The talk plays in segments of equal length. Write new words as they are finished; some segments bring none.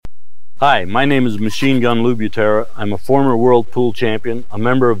Hi, my name is Machine Gun Lou Butera. I'm a former World Pool Champion, a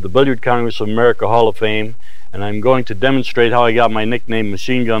member of the Billiard Congress of America Hall of Fame, and I'm going to demonstrate how I got my nickname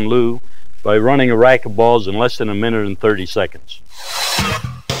Machine Gun Lou by running a rack of balls in less than a minute and 30 seconds.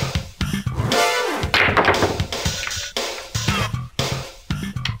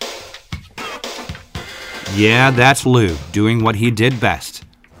 Yeah, that's Lou doing what he did best,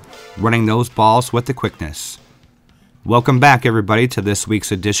 running those balls with the quickness. Welcome back, everybody, to this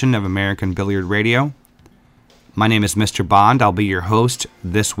week's edition of American Billiard Radio. My name is Mr. Bond. I'll be your host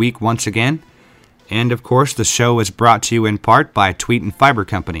this week once again. And, of course, the show is brought to you in part by Tweet and Fiber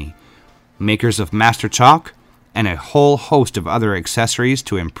Company, makers of Master Chalk and a whole host of other accessories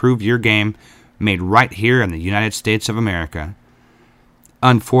to improve your game, made right here in the United States of America.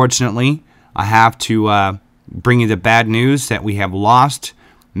 Unfortunately, I have to bring you the bad news that we have lost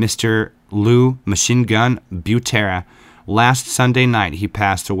Mr. Lou Machine Gun Butera. Last Sunday night he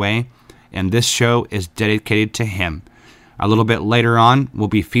passed away, and this show is dedicated to him. A little bit later on, we'll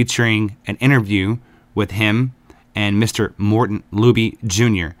be featuring an interview with him and Mr. Morton Luby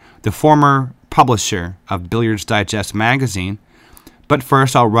Jr., the former publisher of Billiards Digest magazine. But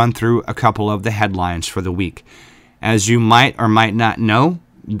first, I'll run through a couple of the headlines for the week. As you might or might not know,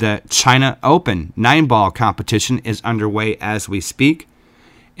 the China Open 9-ball competition is underway as we speak,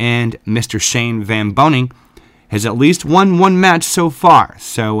 and Mr. Shane Van Boening has at least won one match so far,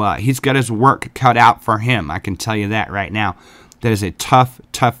 so he's got his work cut out for him. I can tell you that right now. That is a tough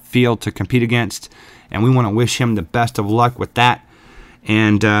field to compete against, and we want to wish him the best of luck with that.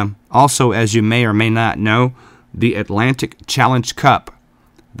 And also, as you may or may not know, the Atlantic Challenge Cup,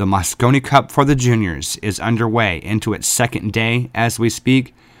 the Mosconi Cup for the juniors, is underway into its second day as we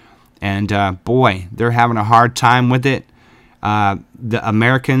speak. And boy, they're having a hard time with it. The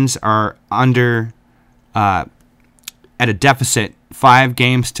Americans are at a deficit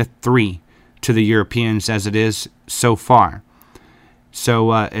 5-3 to the Europeans as it is so far.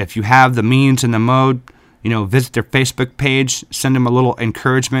 So if you have the means and the mode, visit their Facebook page, send them a little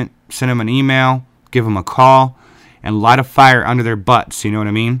encouragement, send them an email, give them a call, and light a fire under their butts, you know what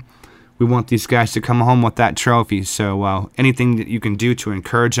I mean? We want these guys to come home with that trophy, so anything that you can do to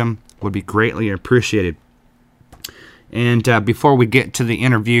encourage them would be greatly appreciated. And before we get to the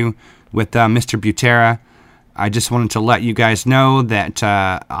interview with Mr. Butera, I just wanted to let you guys know that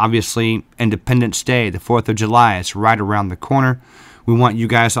obviously Independence Day, the 4th of July, is right around the corner. We want you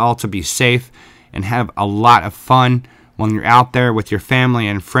guys all to be safe and have a lot of fun when you're out there with your family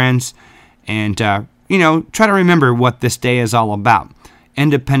and friends. And, try to remember what this day is all about.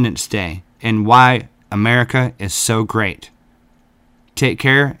 Independence Day and why America is so great. Take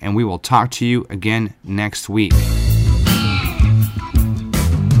care, and we will talk to you again next week.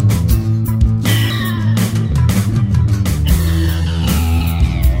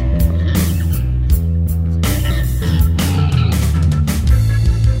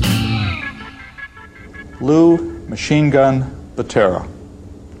 Lou Machine Gun Butera,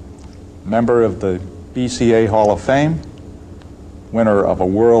 member of the BCA Hall of Fame, winner of a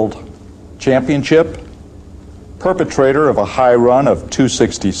world championship, perpetrator of a high run of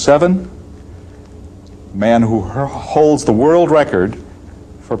 267, man who holds the world record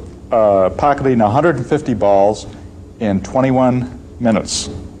for pocketing 150 balls in 21 minutes.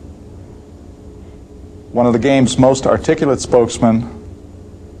 One of the game's most articulate spokesmen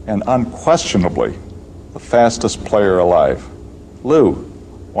and unquestionably the fastest player alive. Lou,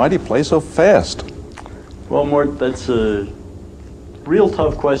 why do you play so fast? Well, Mort, that's a real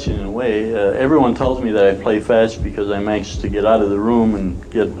tough question in a way. Everyone tells me that I play fast because I'm anxious to get out of the room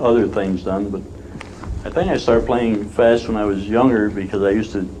and get other things done, but I think I started playing fast when I was younger because I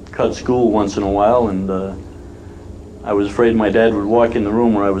used to cut school once in a while, and I was afraid my dad would walk in the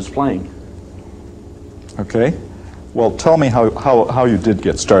room where I was playing. Okay. Well, tell me how you did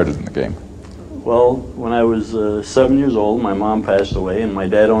get started in the game. Well, when I was 7 years old, my mom passed away, and my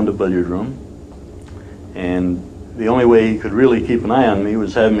dad owned a billiard room. And the only way he could really keep an eye on me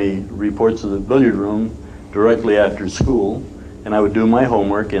was have me report to the billiard room directly after school, and I would do my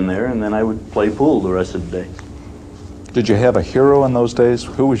homework in there, and then I would play pool the rest of the day. Did you have a hero in those days?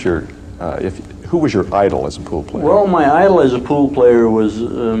 Who was your idol as a pool player? Well, my idol as a pool player was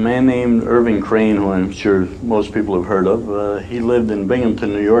a man named Irving Crane, who I'm sure most people have heard of. He lived in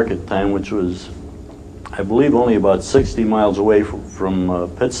Binghamton, New York at the time, which was, I believe, only about 60 miles away from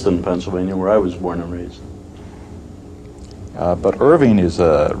Pittston, Pennsylvania, where I was born and raised. But Irving is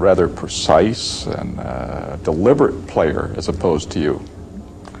a rather precise and deliberate player as opposed to you.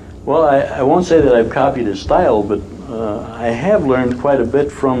 Well, I won't say that I've copied his style, but I have learned quite a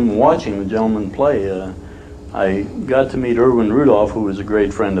bit from watching the gentleman play. I got to meet Erwin Rudolph, who was a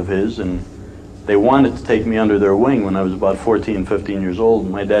great friend of his, and they wanted to take me under their wing when I was about 14, 15 years old,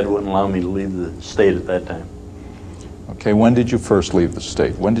 and my dad wouldn't allow me to leave the state at that time. Okay, when did you first leave the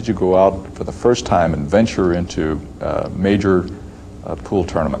state? When did you go out for the first time and venture into major pool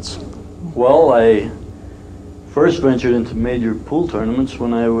tournaments? Well, I first ventured into major pool tournaments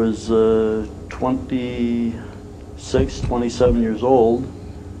when I was 26, 27 years old,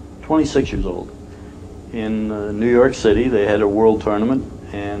 26 years old. In New York City, they had a world tournament,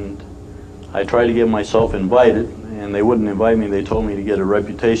 and I tried to get myself invited, and they wouldn't invite me. They told me to get a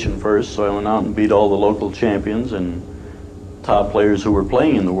reputation first, so I went out and beat all the local champions and top players who were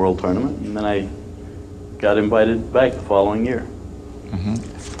playing in the world tournament, and then I got invited back the following year.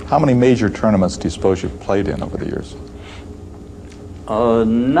 Mm-hmm. How many major tournaments do you suppose you've played in over the years?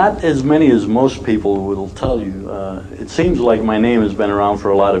 Not as many as most people will tell you. It seems like my name has been around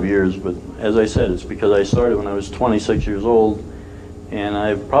for a lot of years, but as I said, it's because I started when I was 26 years old, and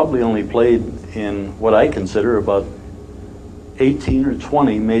I've probably only played in what I consider about 18 or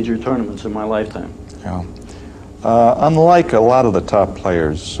 20 major tournaments in my lifetime. Yeah. Unlike a lot of the top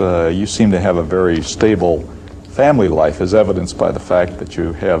players, you seem to have a very stable family life, as evidenced by the fact that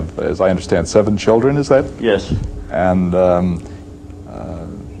you have, as I understand, 7 children, is that? Yes. And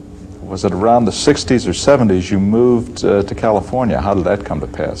was it around the 60s or 70s you moved to California? How did that come to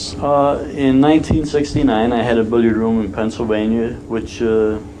pass? In 1969, I had a billiard room in Pennsylvania, which,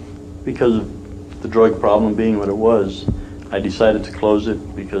 because of the drug problem being what it was, I decided to close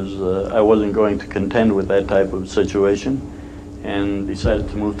it because I wasn't going to contend with that type of situation, and decided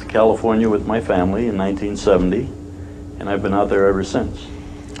to move to California with my family in 1970, and I've been out there ever since.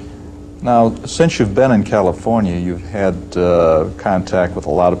 Now, since you've been in California, you've had contact with a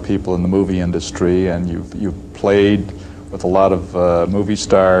lot of people in the movie industry, and you've played with a lot of movie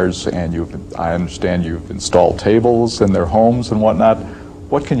stars, and I understand you've installed tables in their homes and whatnot.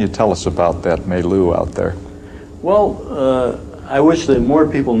 What can you tell us about that milieu out there? Well, I wish that more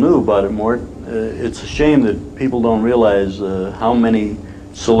people knew about it more. It's a shame that people don't realize how many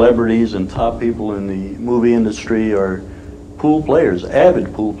celebrities and top people in the movie industry are pool players,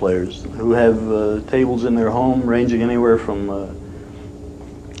 avid pool players, who have tables in their home ranging anywhere from,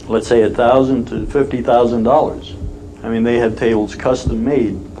 let's say, $1,000 to $50,000. I mean, they have tables custom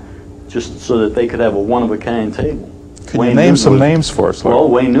made just so that they could have a one-of-a-kind table. Can you name some names for us? Well,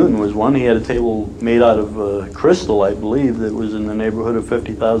 Wayne Newton was one. He had a table made out of crystal, I believe, that was in the neighborhood of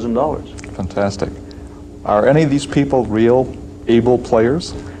 $50,000. Fantastic. Are any of these people real, able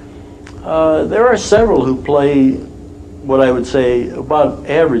players? There are several who play what I would say about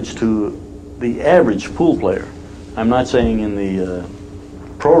average to the average pool player. I'm not saying in the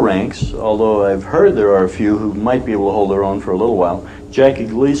pro ranks, although I've heard there are a few who might be able to hold their own for a little while. Jackie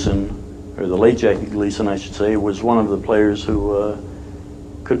Gleason, or the late Jackie Gleason, I should say, was one of the players who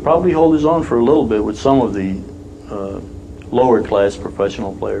could probably hold his own for a little bit with some of the lower class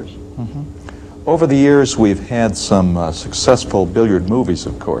professional players. Mm-hmm. Over the years, we've had some successful billiard movies,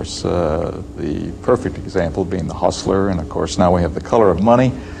 of course. The perfect example being The Hustler, and of course now we have The Color of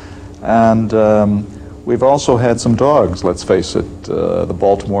Money. And we've also had some dogs, let's face it, The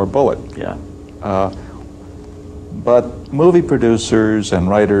Baltimore Bullet. Yeah. But movie producers and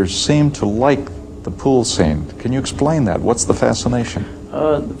writers seem to like the pool scene. Can you explain that? What's the fascination?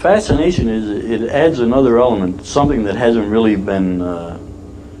 The fascination is it adds another element, something that hasn't really been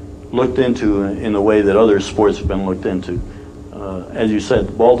looked into in the way that other sports have been looked into. As you said,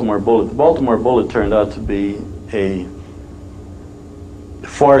 the Baltimore Bullet turned out to be a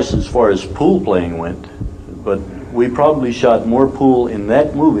farce as far as pool playing went, but we probably shot more pool in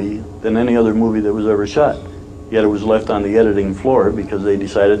that movie than any other movie that was ever shot. Yet it was left on the editing floor because they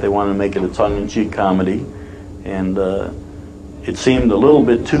decided they wanted to make it a tongue-in-cheek comedy, and it seemed a little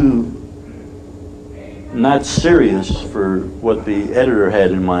bit too not serious for what the editor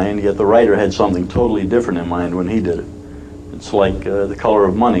had in mind, yet the writer had something totally different in mind when he did it. It's like The Color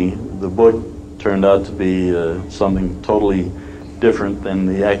of Money. The book turned out to be something totally different than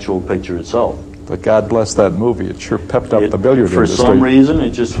the actual picture itself. But God bless that movie. It sure pepped up the billiard industry. For some reason,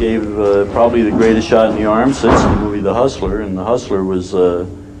 it just gave probably the greatest shot in the arm since the movie The Hustler, and The Hustler was,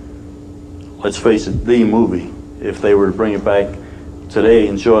 let's face it, the movie. If they were to bring it back today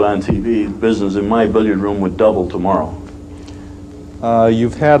and show it on TV, business in my billiard room would double tomorrow.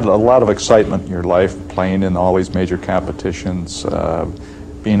 You've had a lot of excitement in your life, playing in all these major competitions,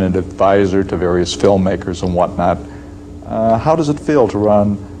 being an advisor to various filmmakers and whatnot. How does it feel to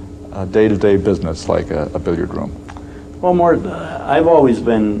run a day-to-day business like a billiard room? Well, Mort, I've always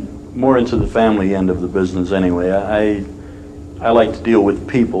been more into the family end of the business anyway. I like to deal with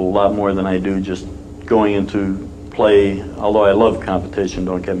people a lot more than I do just going into play, although I love competition,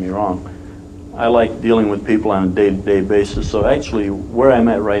 don't get me wrong. I like dealing with people on a day-to-day basis. So actually, where I'm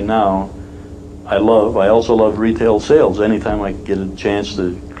at right now, I also love retail sales. Anytime I get a chance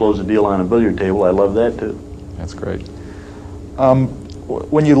to close a deal on a billiard table, I love that too. That's great.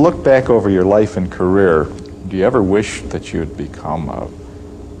 When you look back over your life and career, do you ever wish that you had become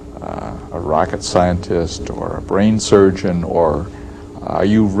a rocket scientist or a brain surgeon, or are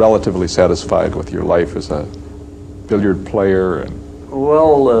you relatively satisfied with your life as a billiard player?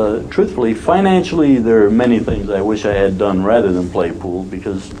 Well, truthfully, financially, there are many things I wish I had done rather than play pool,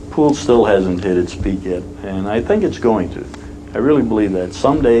 because pool still hasn't hit its peak yet, and I think it's going to. I really believe that.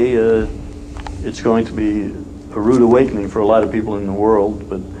 Someday, it's going to be a rude awakening for a lot of people in the world,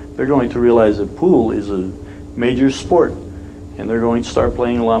 but they're going to realize that pool is a major sport, and they're going to start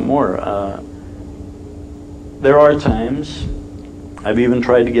playing a lot more. There are times, I've even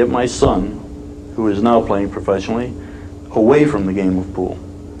tried to get my son, who is now playing professionally, away from the game of pool,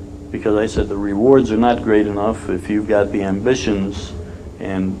 because I said the rewards are not great enough. If you've got the ambitions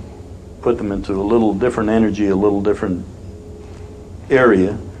and put them into a little different energy, a little different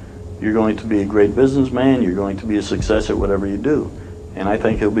area, you're going to be a great businessman, you're going to be a success at whatever you do. And I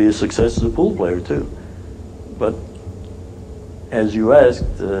think he'll be a success as a pool player too. But as you asked,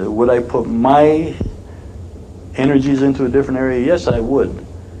 would I put my energies into a different area? Yes, I would.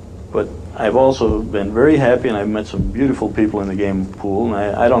 But I've also been very happy, and I've met some beautiful people in the game of pool,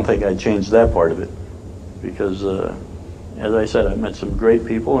 and I don't think I'd change that part of it. Because, as I said, I've met some great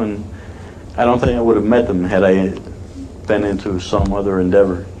people, and I don't think I would have met them had I been into some other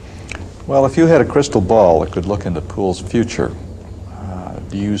endeavor. Well, if you had a crystal ball that could look into pool's future,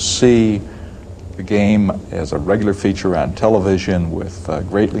 do you see the game as a regular feature on television with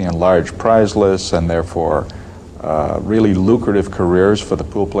greatly enlarged prize lists and therefore really lucrative careers for the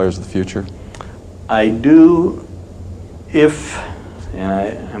pool players of the future? I do, if,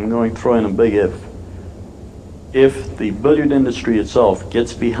 and I'm going to throw in a big if the billiard industry itself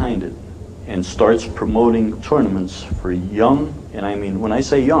gets behind it and starts promoting tournaments for young, and I mean, when I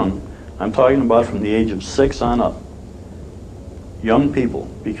say young, I'm talking about from the age of 6 on up. Young people,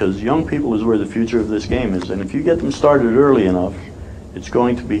 because young people is where the future of this game is, and if you get them started early enough, it's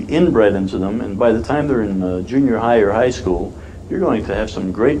going to be inbred into them, and by the time they're in junior high or high school, you're going to have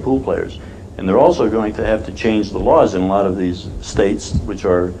some great pool players. And they're also going to have to change the laws in a lot of these states, which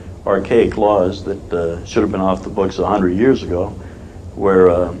are archaic laws that should have been off the books 100 years ago,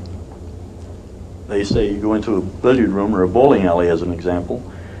 where they say you go into a billiard room or a bowling alley, as an example,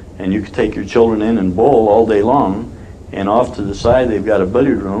 and you can take your children in and bowl all day long, and off to the side they've got a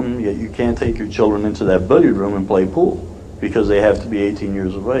billiard room, yet you can't take your children into that billiard room and play pool, because they have to be 18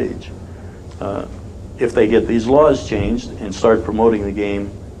 years of age. If they get these laws changed and start promoting the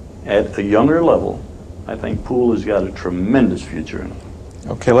game at a younger level, I think pool has got a tremendous future in it.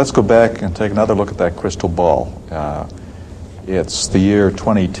 Okay, let's go back and take another look at that crystal ball. It's the year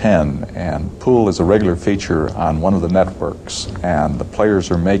 2010, and pool is a regular feature on one of the networks, and the players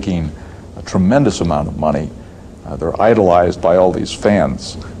are making a tremendous amount of money. They're idolized by all these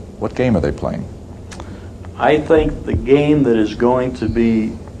fans. What game are they playing? I think the game that is going to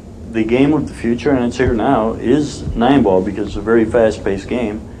be the game of the future, and it's here now, is 9-ball, because it's a very fast-paced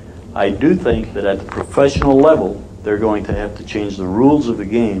game. I do think that at the professional level, they're going to have to change the rules of the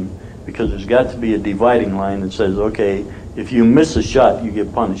game, because there's got to be a dividing line that says, okay, if you miss a shot, you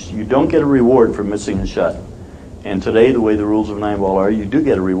get punished. You don't get a reward for missing a shot. And today, the way the rules of 9-ball are, you do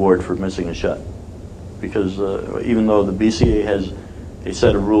get a reward for missing a shot. Because even though the BCA has a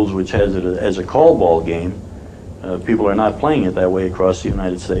set of rules which has it as a call ball game, people are not playing it that way across the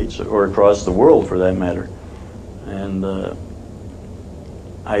United States, or across the world for that matter. And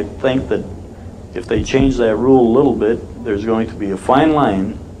I think that if they change that rule a little bit, there's going to be a fine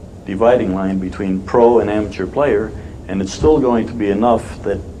line, dividing line between pro and amateur player, and it's still going to be enough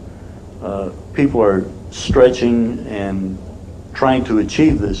that people are stretching and trying to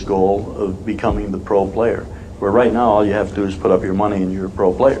achieve this goal of becoming the pro player, where right now all you have to do is put up your money and you're a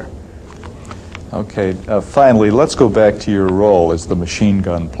pro player. Okay, finally, let's go back to your role as the machine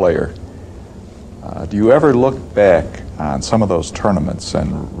gun player. Do you ever look back on some of those tournaments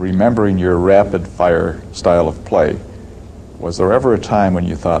and, remembering your rapid fire style of play, was there ever a time when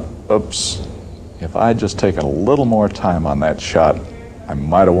you thought, oops, if I'd just taken a little more time on that shot, I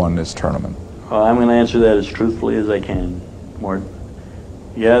might have won this tournament? I'm going to answer that as truthfully as I can, Mort.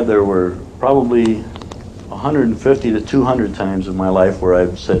 Yeah, there were probably 150 to 200 times in my life where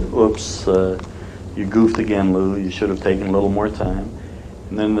I've said, oops, you goofed again, Lou, you should have taken a little more time.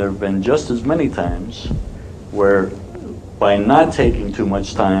 And then there have been just as many times where by not taking too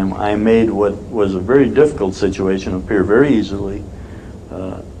much time, I made what was a very difficult situation appear very easily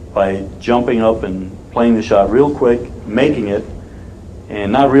by jumping up and playing the shot real quick, making it,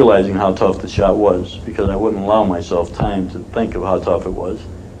 and not realizing how tough the shot was because I wouldn't allow myself time to think of how tough it was.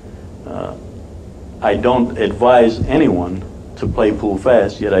 I don't advise anyone to play pool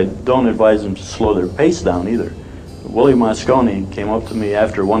fast, yet I don't advise them to slow their pace down either. Willie Mosconi came up to me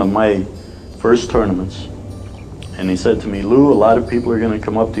after one of my first tournaments, and he said to me, "Lou, a lot of people are going to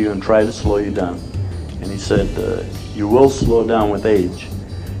come up to you and try to slow you down." And he said, "You will slow down with age."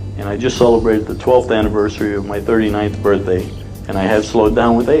 And I just celebrated the 12th anniversary of my 39th birthday, and I have slowed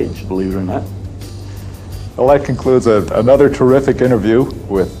down with age, believe it or not. Well, that concludes another terrific interview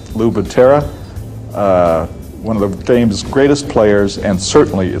with Lou Butera, one of the game's greatest players and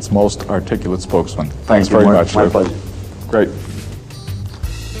certainly its most articulate spokesman. Thanks very much, My Lou. pleasure. Great.